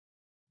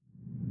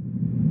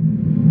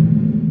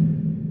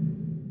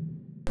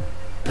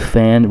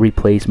fan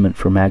replacement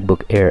for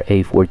MacBook Air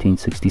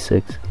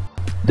A1466.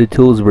 The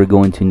tools we're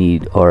going to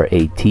need are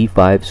a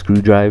T5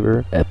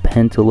 screwdriver, a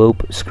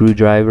pentalobe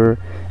screwdriver,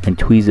 and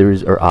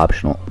tweezers are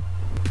optional.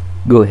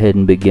 Go ahead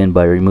and begin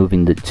by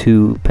removing the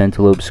 2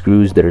 pentalobe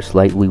screws that are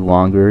slightly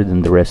longer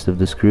than the rest of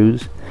the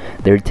screws.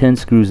 There are 10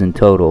 screws in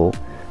total.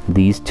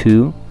 These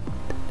 2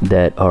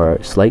 that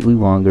are slightly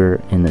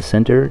longer in the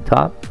center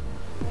top,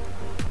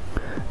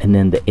 and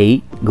then the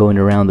 8 going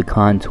around the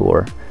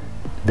contour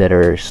that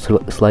are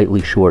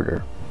slightly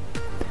shorter.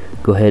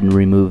 Go ahead and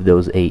remove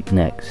those 8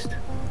 next.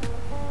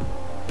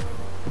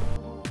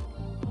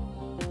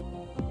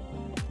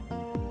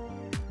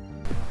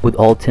 With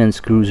all 10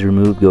 screws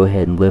removed, go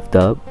ahead and lift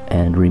up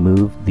and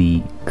remove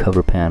the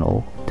cover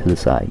panel to the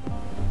side.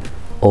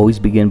 Always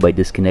begin by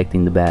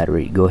disconnecting the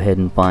battery. Go ahead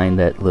and find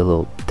that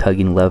little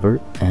tugging lever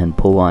and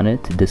pull on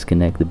it to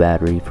disconnect the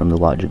battery from the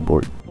logic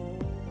board.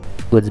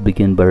 Let's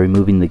begin by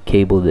removing the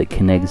cable that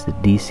connects the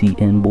DC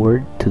in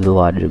board to the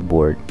logic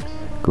board.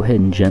 Go ahead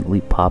and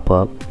gently pop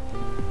up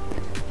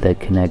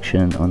that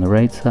connection on the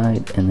right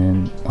side and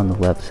then on the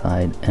left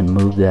side and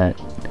move that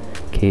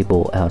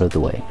cable out of the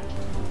way.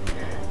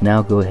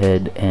 Now go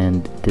ahead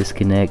and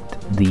disconnect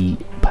the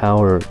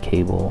power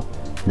cable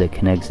that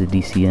connects the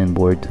DC in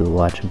board to the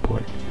logic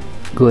board.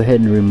 Go ahead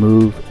and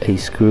remove a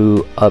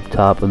screw up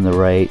top on the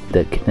right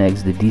that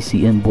connects the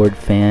DC in board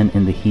fan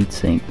and the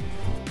heatsink.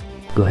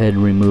 Go ahead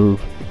and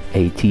remove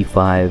a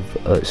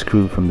T5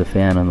 screw from the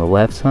fan on the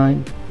left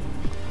side,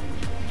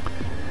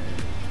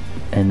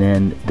 and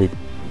then the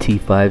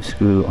T5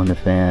 screw on the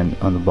fan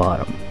on the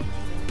bottom.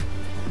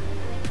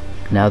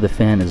 Now the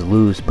fan is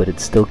loose, but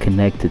it's still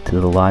connected to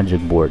the logic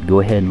board.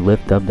 Go ahead and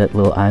lift up that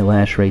little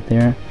eyelash right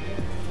there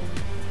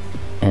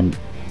and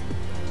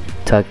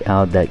tuck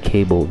out that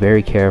cable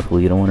very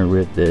carefully. You don't want to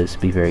rip this.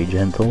 Be very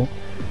gentle.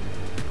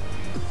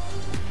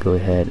 Go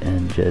ahead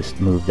and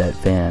just move that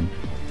fan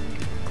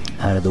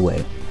out of the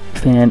way.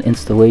 Fan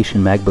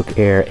installation, MacBook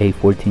Air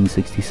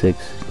A1466.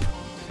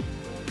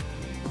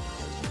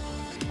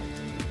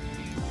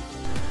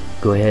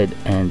 Go ahead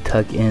and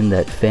tuck in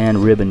that fan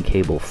ribbon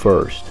cable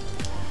first.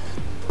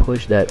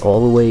 Push that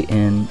all the way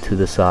into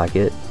the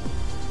socket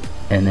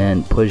and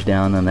then push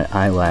down on the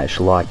eyelash,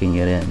 locking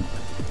it in.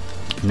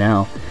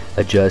 Now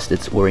adjust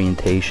its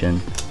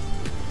orientation.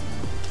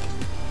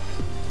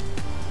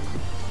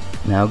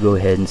 Now go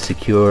ahead and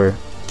secure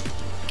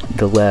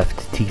the left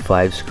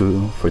T5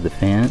 screw for the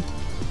fan.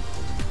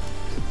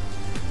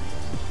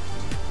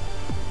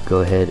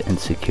 Go ahead and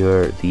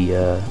secure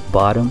the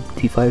bottom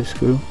T5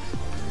 screw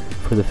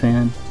for the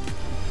fan.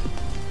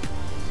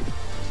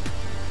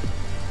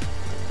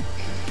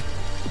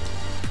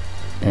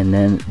 And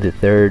then the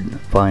third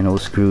final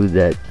screw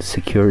that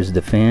secures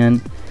the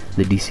fan,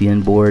 the DC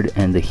in board,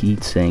 and the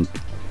heat sink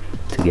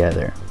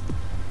together.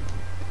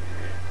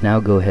 Now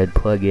go ahead,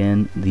 plug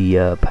in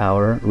the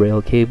power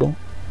rail cable,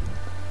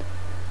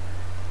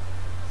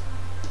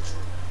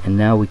 and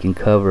now we can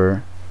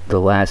cover the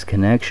last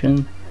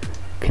connection,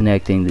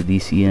 connecting the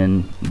DC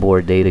in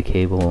board data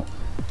cable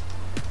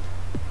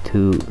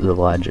to the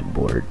logic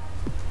board.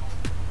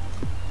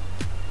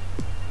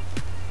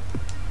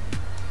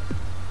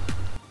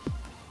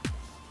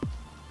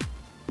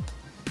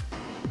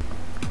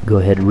 Go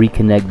ahead and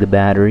reconnect the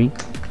battery.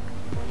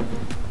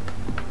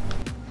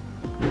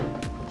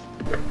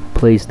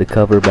 Place the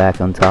cover back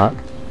on top.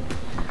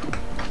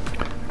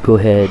 Go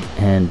ahead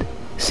and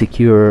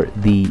secure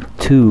the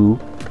 2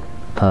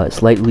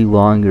 slightly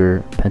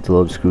longer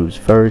pentalobe screws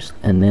first,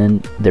 and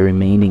then the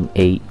remaining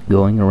 8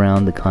 going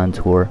around the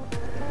contour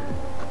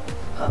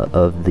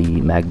of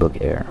the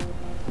MacBook Air.